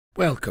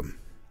Welcome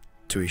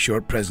to a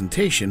short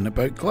presentation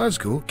about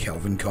Glasgow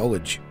Kelvin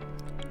College.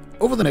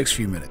 Over the next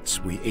few minutes,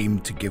 we aim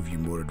to give you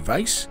more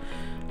advice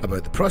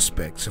about the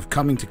prospects of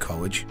coming to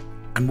college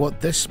and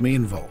what this may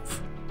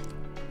involve.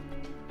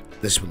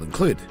 This will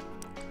include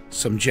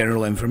some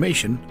general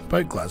information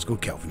about Glasgow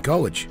Kelvin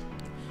College,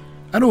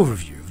 an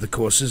overview of the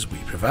courses we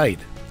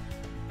provide,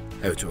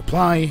 how to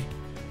apply,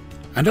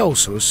 and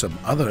also some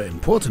other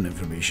important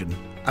information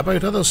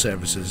about other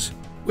services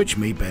which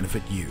may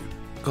benefit you.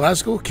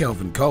 Glasgow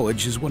Kelvin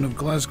College is one of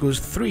Glasgow's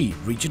 3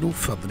 regional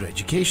further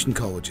education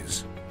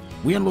colleges.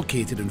 We are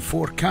located in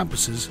 4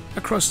 campuses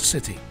across the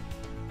city: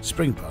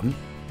 Springburn,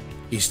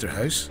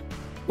 Easterhouse,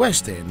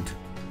 West End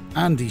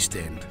and East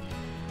End.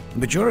 The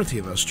majority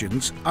of our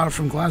students are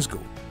from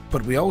Glasgow,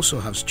 but we also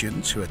have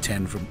students who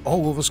attend from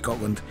all over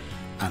Scotland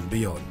and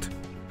beyond.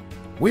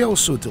 We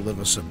also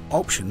deliver some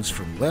options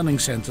from learning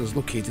centres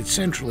located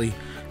centrally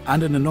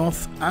and in the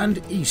north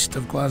and east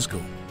of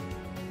Glasgow.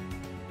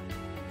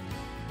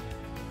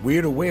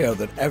 We're aware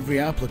that every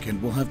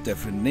applicant will have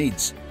different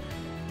needs.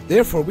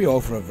 Therefore, we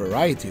offer a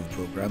variety of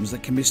programs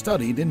that can be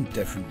studied in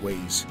different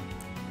ways.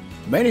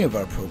 Many of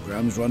our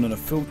programs run on a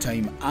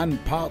full-time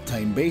and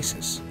part-time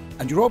basis,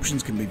 and your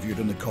options can be viewed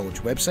on the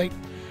college website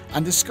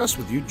and discussed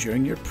with you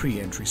during your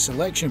pre-entry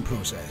selection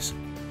process.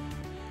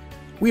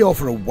 We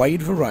offer a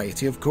wide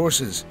variety of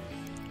courses,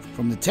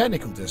 from the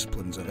technical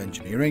disciplines of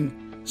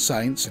engineering,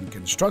 science and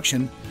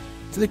construction,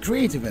 to the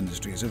creative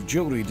industries of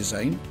jewellery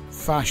design,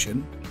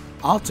 fashion,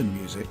 art and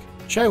music,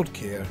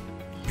 childcare,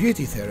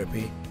 beauty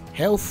therapy,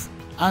 health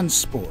and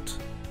sport.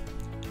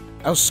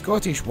 Our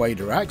Scottish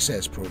Wider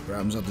Access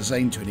programmes are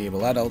designed to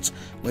enable adults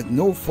with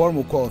no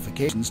formal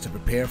qualifications to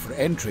prepare for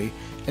entry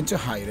into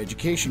higher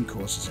education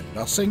courses in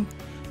nursing,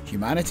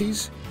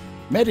 humanities,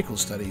 medical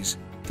studies,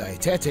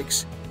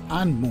 dietetics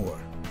and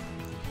more.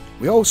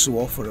 We also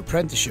offer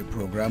apprenticeship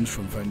programmes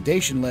from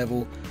foundation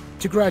level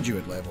to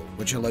graduate level,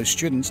 which allows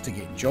students to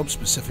gain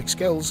job-specific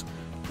skills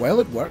while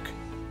at work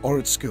or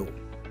at school.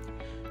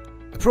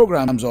 The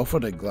programmes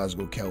offered at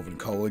Glasgow Kelvin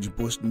College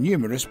boast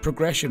numerous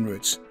progression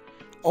routes,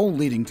 all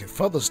leading to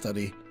further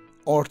study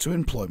or to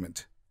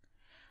employment.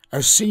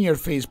 Our senior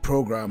phase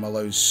programme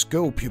allows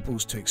school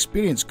pupils to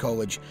experience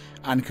college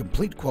and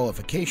complete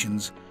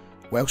qualifications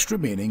whilst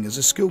remaining as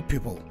a school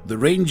pupil. The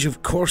range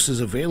of courses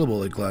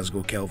available at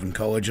Glasgow Kelvin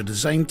College are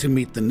designed to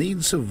meet the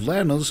needs of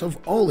learners of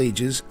all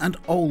ages and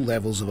all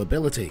levels of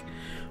ability,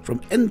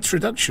 from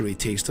introductory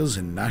tasters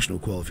in national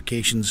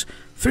qualifications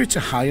through to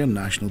higher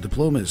national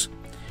diplomas.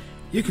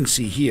 You can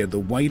see here the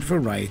wide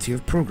variety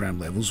of programme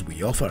levels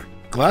we offer.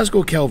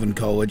 Glasgow Kelvin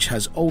College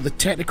has all the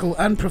technical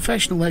and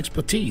professional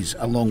expertise,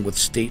 along with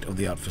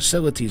state-of-the-art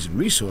facilities and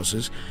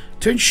resources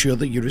to ensure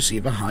that you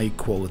receive a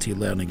high-quality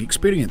learning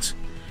experience.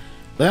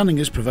 Learning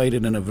is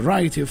provided in a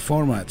variety of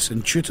formats,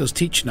 and tutors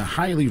teach in a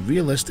highly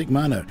realistic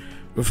manner,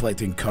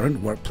 reflecting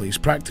current workplace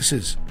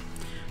practices.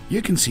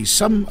 You can see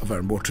some of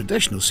our more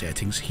traditional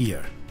settings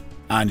here.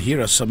 And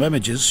here are some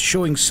images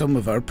showing some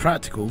of our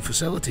practical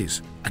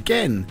facilities.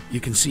 Again, you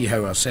can see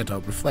how our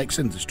setup reflects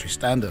industry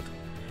standard.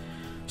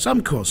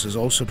 Some courses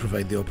also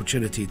provide the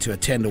opportunity to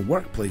attend a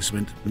work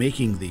placement,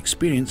 making the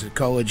experience at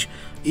college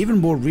even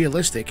more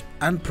realistic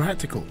and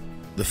practical.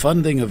 The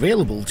funding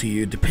available to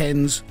you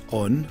depends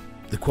on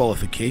the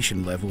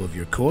qualification level of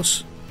your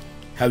course,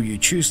 how you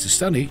choose to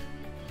study,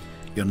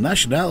 your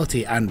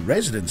nationality and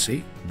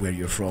residency, where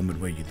you're from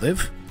and where you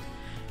live,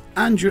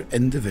 and your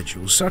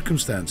individual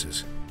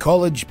circumstances.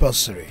 College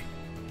bursary.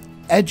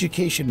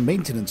 Education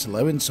Maintenance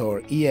Allowance,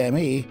 or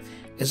EMA,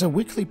 is a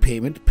weekly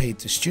payment paid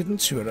to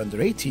students who are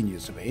under 18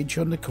 years of age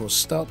on the course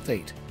start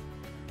date.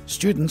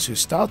 Students who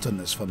start on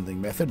this funding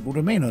method will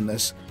remain on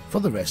this for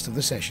the rest of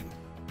the session.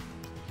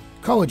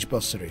 College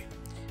bursary.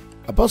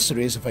 A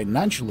bursary is a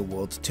financial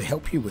award to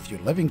help you with your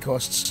living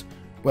costs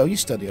while you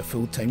study a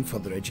full-time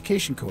further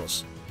education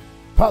course.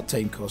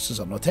 Part-time courses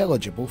are not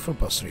eligible for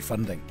bursary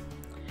funding.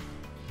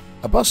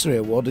 A bursary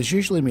award is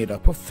usually made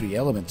up of 3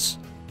 elements: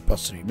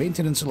 bursary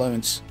maintenance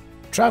allowance,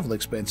 travel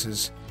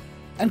expenses,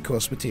 and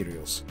course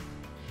materials.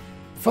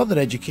 Further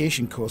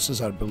education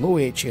courses are below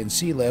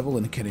HNC level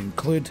and can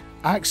include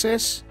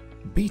Access,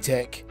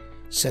 BTEC,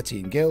 City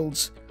and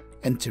Guilds,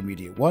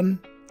 Intermediate 1,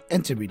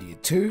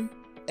 Intermediate 2,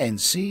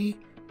 NC,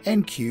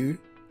 NQ,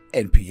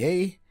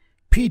 NPA,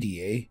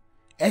 PDA,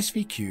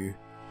 SVQ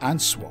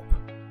and SWAP.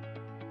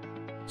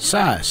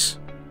 SAS.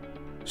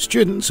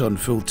 Students on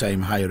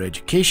full-time higher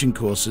education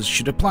courses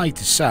should apply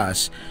to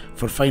SAS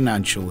for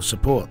financial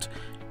support.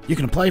 You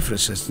can apply for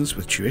assistance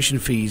with tuition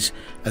fees,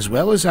 as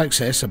well as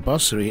access a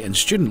bursary and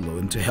student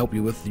loan to help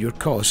you with your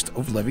cost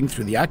of living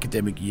through the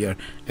academic year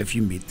if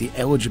you meet the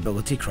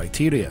eligibility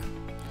criteria.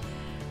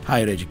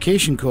 Higher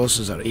education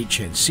courses are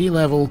HNC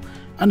level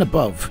and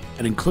above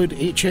and include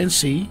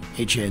HNC,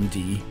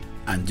 HND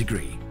and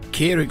degree.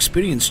 Care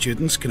Experience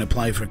students can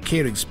apply for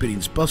Care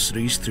Experience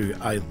bursaries through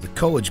either the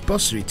College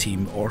Bursary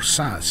Team or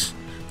SAS,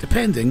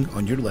 depending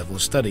on your level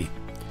of study.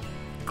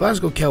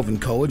 Glasgow Kelvin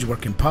College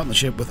work in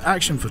partnership with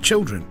Action for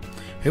Children,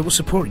 who will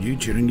support you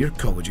during your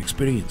college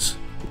experience.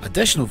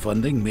 Additional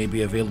funding may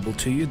be available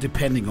to you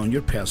depending on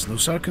your personal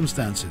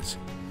circumstances.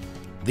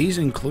 These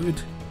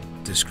include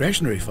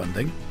discretionary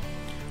funding.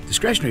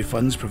 Discretionary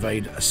funds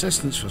provide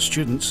assistance for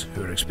students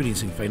who are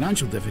experiencing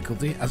financial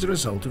difficulty as a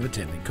result of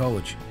attending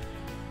college.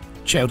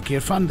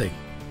 Childcare funding.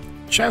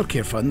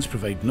 Childcare funds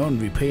provide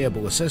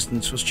non-repayable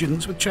assistance for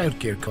students with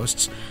childcare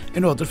costs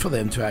in order for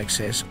them to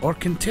access or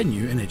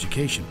continue in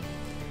education.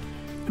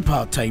 And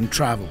part-time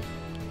travel.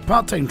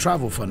 Part-time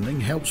travel funding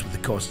helps with the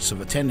costs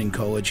of attending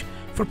college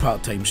for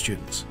part-time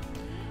students.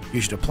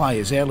 You should apply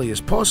as early as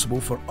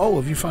possible for all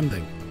of your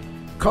funding.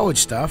 College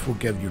staff will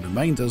give you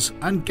reminders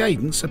and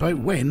guidance about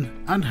when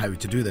and how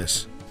to do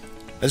this.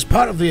 As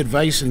part of the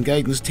advice and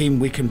guidance team,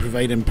 we can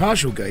provide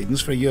impartial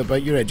guidance for you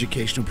about your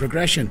educational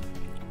progression.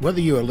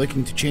 Whether you are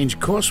looking to change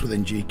course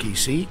within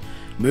GKC,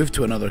 move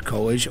to another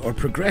college or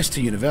progress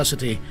to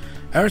university,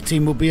 our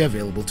team will be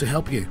available to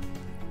help you.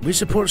 We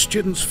support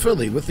students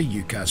fully with the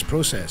UCAS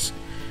process.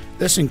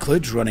 This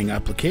includes running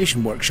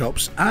application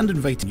workshops and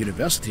inviting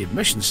university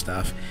admissions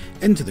staff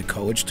into the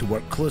college to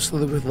work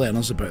closely with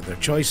learners about their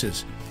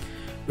choices.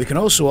 We can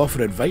also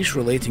offer advice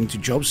relating to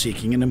job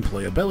seeking and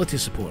employability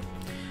support.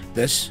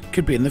 This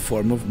could be in the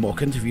form of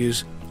mock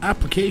interviews,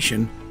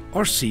 application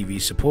or CV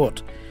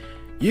support.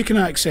 You can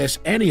access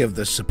any of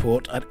this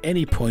support at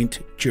any point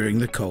during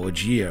the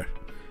college year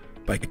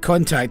by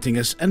contacting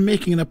us and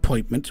making an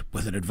appointment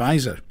with an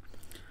advisor.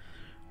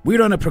 We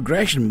run a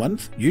progression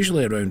month,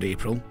 usually around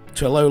April,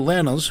 to allow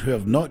learners who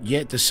have not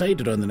yet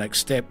decided on the next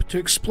step to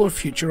explore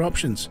future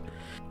options.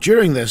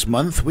 During this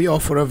month, we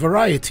offer a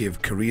variety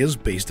of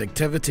careers-based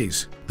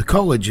activities. The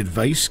college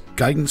advice,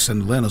 guidance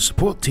and learner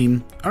support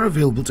team are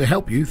available to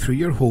help you through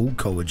your whole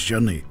college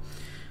journey.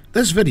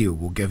 This video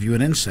will give you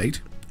an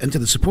insight into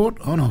the support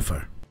on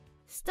offer.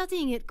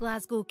 Studying at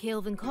Glasgow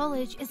Kelvin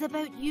College is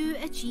about you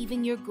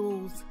achieving your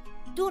goals.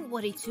 Don't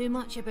worry too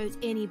much about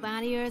any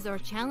barriers or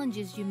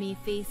challenges you may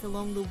face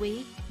along the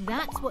way.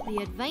 That's what the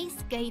advice,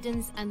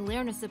 guidance and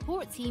learner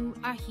support team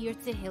are here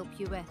to help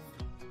you with.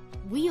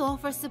 We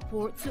offer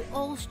support to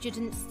all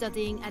students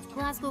studying at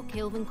Glasgow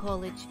Kelvin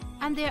College,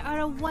 and there are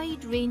a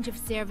wide range of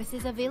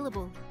services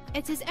available.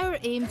 It is our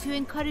aim to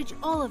encourage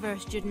all of our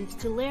students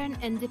to learn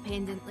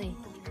independently.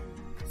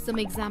 Some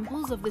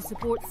examples of the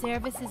support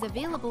services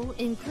available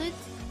include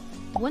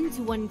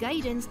one-to-one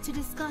guidance to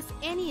discuss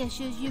any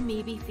issues you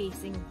may be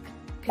facing,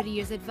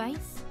 careers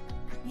advice,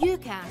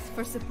 UCAS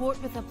for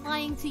support with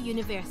applying to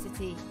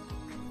university,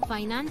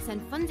 finance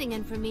and funding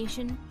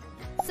information,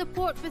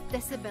 support with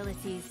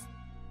disabilities,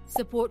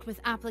 support with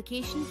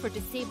application for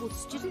Disabled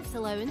Students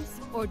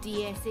Allowance or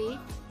DSA,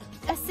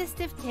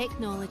 assistive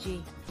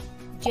technology,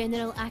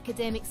 general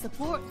academic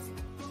support,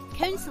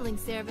 counselling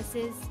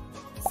services,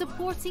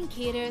 supporting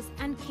carers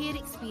and care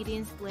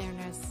experienced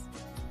learners.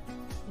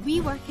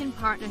 We work in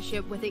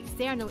partnership with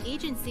external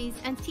agencies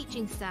and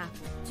teaching staff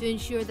to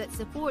ensure that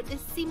support is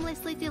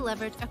seamlessly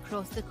delivered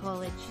across the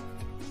college.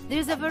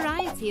 There's a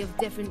variety of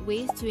different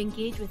ways to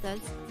engage with us,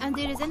 and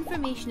there is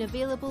information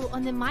available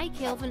on the My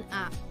Kelvin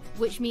app,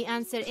 which may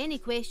answer any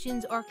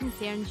questions or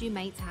concerns you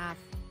might have.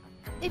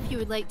 If you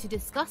would like to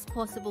discuss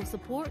possible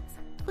support,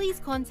 please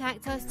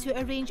contact us to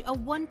arrange a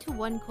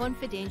one-to-one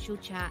confidential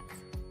chat.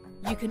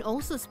 You can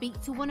also speak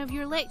to one of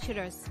your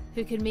lecturers,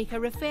 who can make a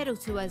referral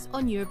to us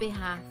on your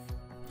behalf.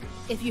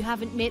 If you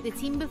haven't met the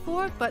team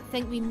before but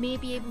think we may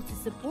be able to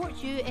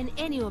support you in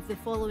any of the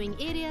following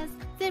areas,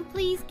 then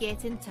please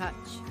get in touch.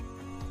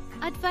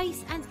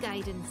 Advice and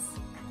guidance.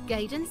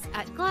 Guidance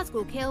at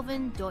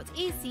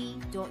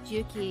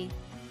glasgowkelvin.ac.uk.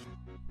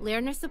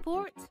 Learner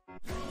support.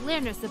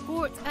 Learner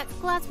support at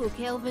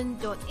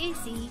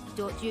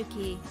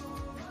glasgowkelvin.ac.uk.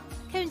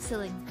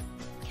 Counselling.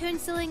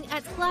 Counselling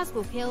at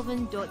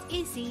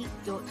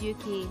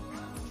glasgowkelvin.ac.uk.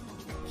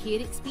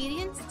 Care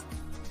experienced.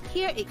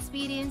 Care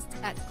experienced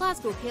at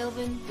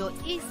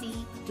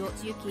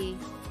glasgowkelvin.ac.uk.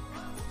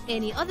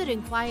 Any other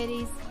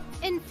inquiries,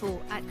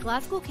 info at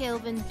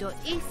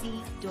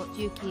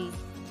glasgowkelvin.ac.uk.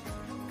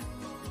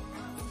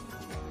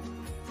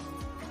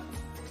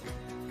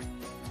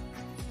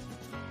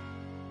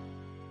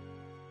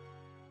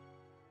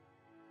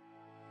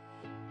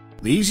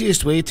 The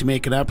easiest way to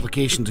make an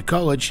application to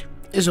college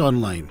is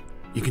online.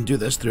 You can do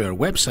this through our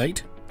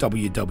website,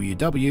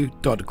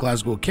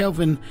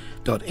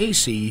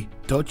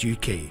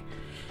 www.glasgowkelvin.ac.uk.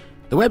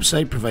 The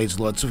website provides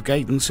lots of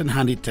guidance and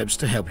handy tips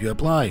to help you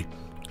apply.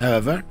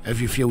 However, if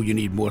you feel you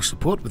need more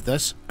support with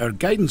this, our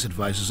guidance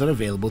advisors are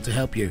available to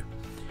help you.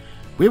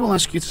 We will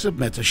ask you to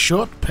submit a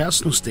short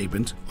personal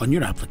statement on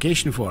your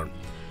application form.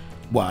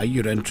 Why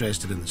you're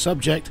interested in the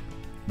subject,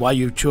 why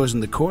you've chosen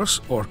the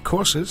course or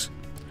courses,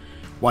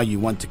 why you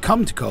want to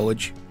come to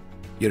college,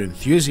 your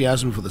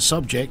enthusiasm for the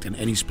subject and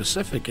any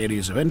specific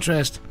areas of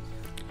interest,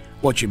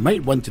 what you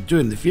might want to do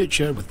in the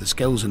future with the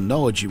skills and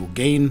knowledge you will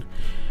gain,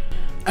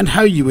 and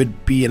how you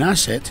would be an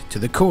asset to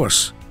the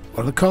course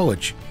or the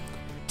college.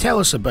 Tell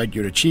us about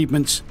your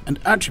achievements and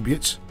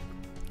attributes,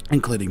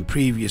 including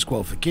previous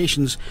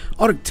qualifications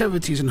or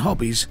activities and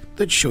hobbies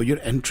that show your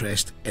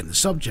interest in the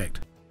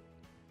subject.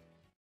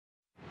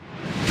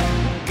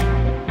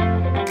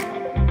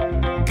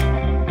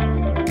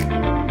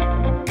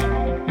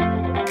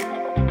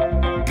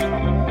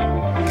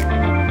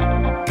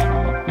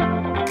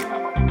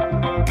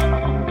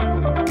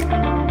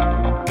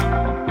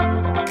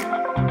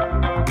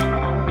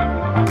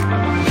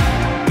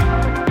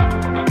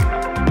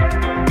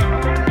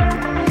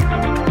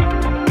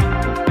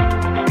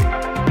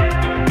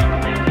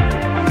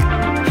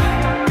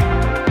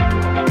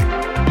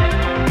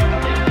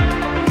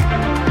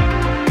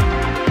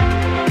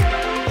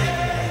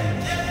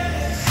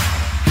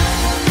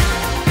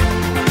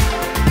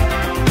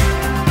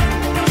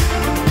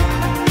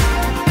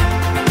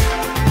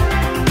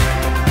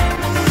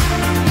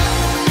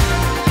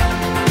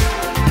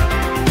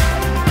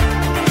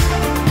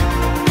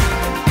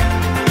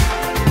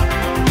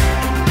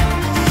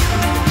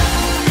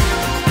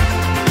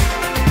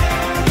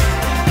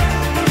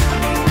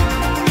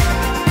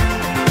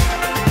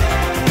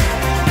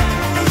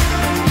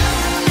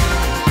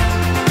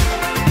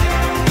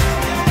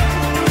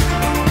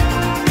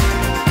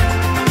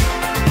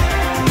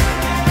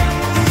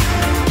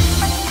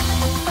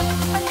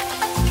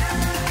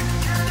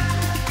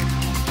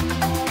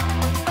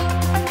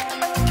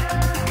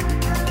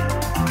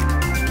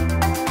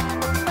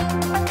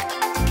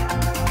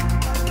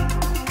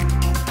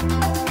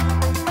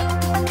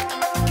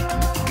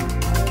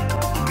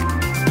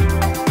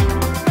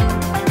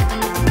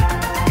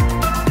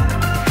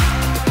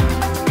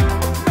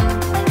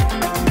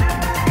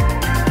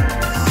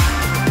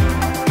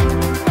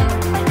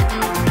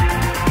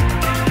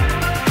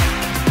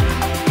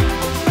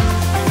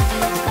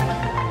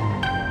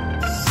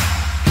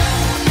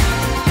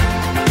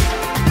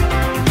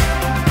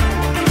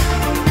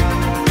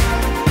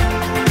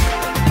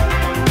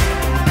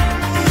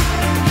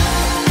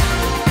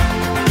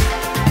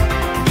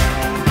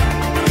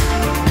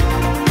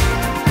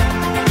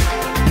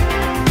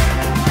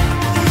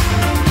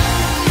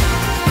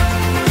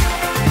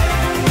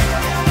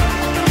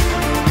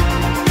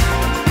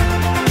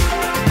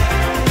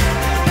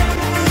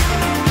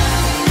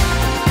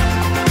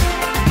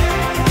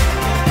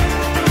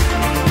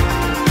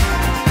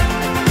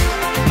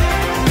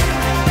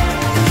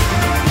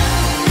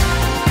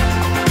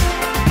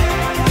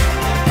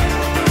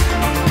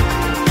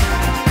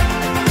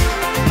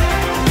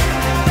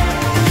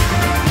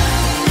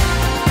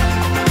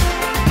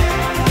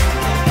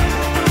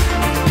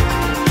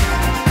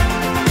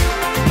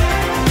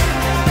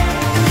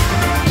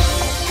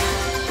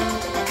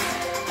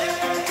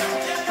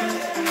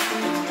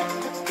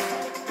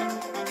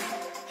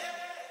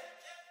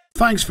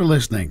 Thanks for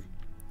listening.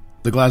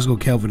 The Glasgow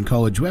Kelvin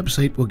College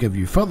website will give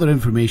you further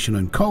information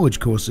on college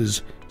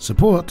courses,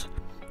 support,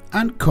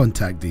 and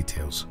contact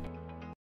details.